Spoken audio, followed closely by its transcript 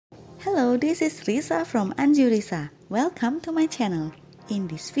Hello, this is Risa from Anjurisa. Welcome to my channel. In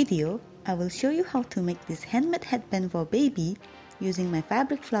this video, I will show you how to make this handmade headband for baby using my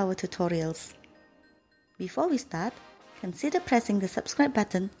fabric flower tutorials. Before we start, consider pressing the subscribe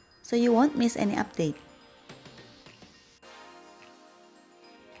button so you won't miss any update.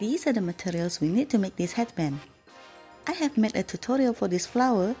 These are the materials we need to make this headband. I have made a tutorial for this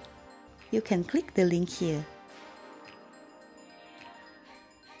flower. You can click the link here.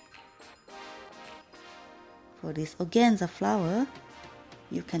 For this organza flower,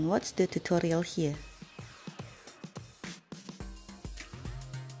 you can watch the tutorial here.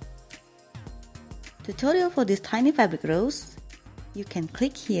 Tutorial for this tiny fabric rose, you can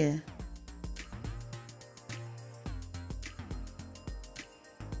click here.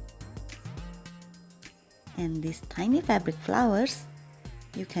 And these tiny fabric flowers,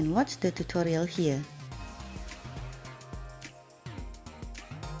 you can watch the tutorial here.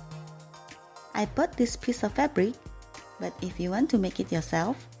 I bought this piece of fabric, but if you want to make it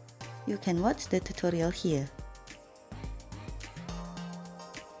yourself, you can watch the tutorial here.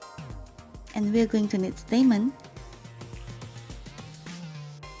 And we're going to need stamen,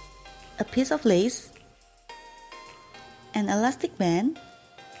 a piece of lace, an elastic band,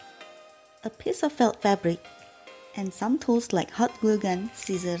 a piece of felt fabric, and some tools like hot glue gun,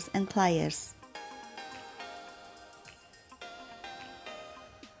 scissors, and pliers.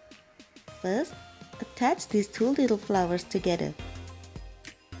 First, attach these two little flowers together.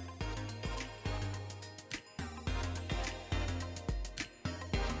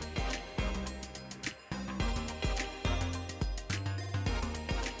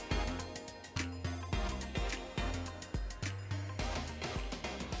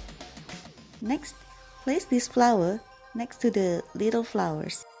 Next, place this flower next to the little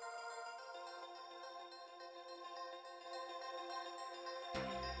flowers.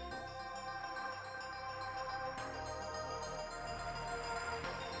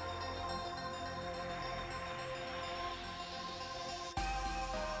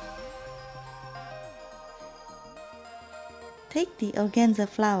 Take the organza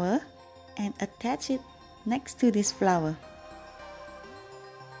flower and attach it next to this flower.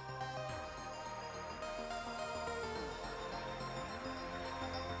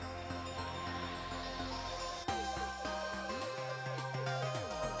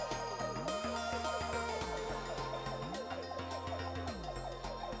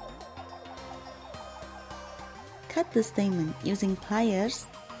 Cut the stamen using pliers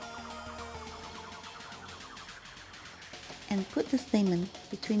and put the stamen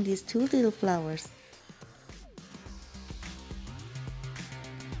between these two little flowers.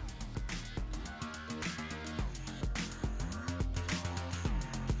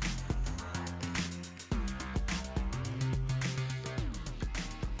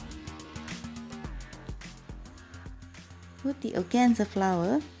 Put the organza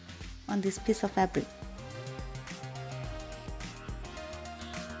flower on this piece of fabric.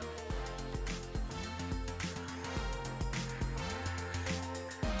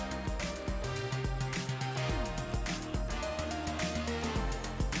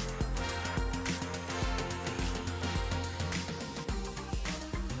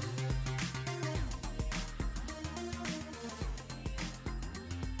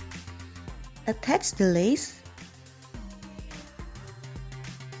 Attach the lace .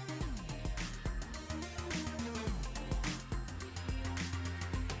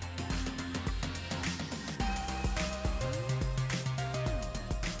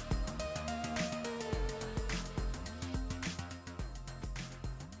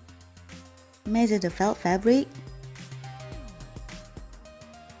 Measure the felt fabric.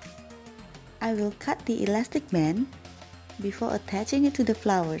 I will cut the elastic band before attaching it to the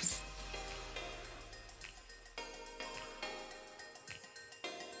flowers.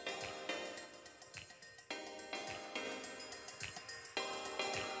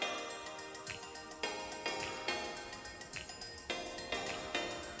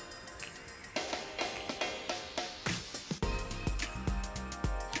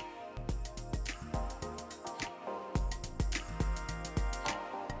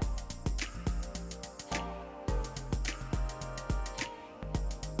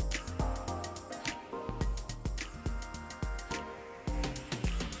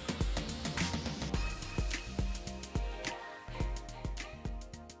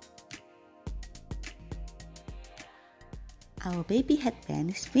 Our baby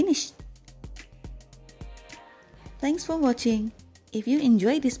headband is finished. Thanks for watching. If you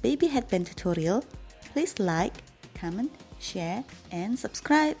enjoyed this baby headband tutorial, please like, comment, share, and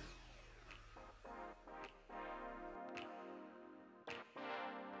subscribe.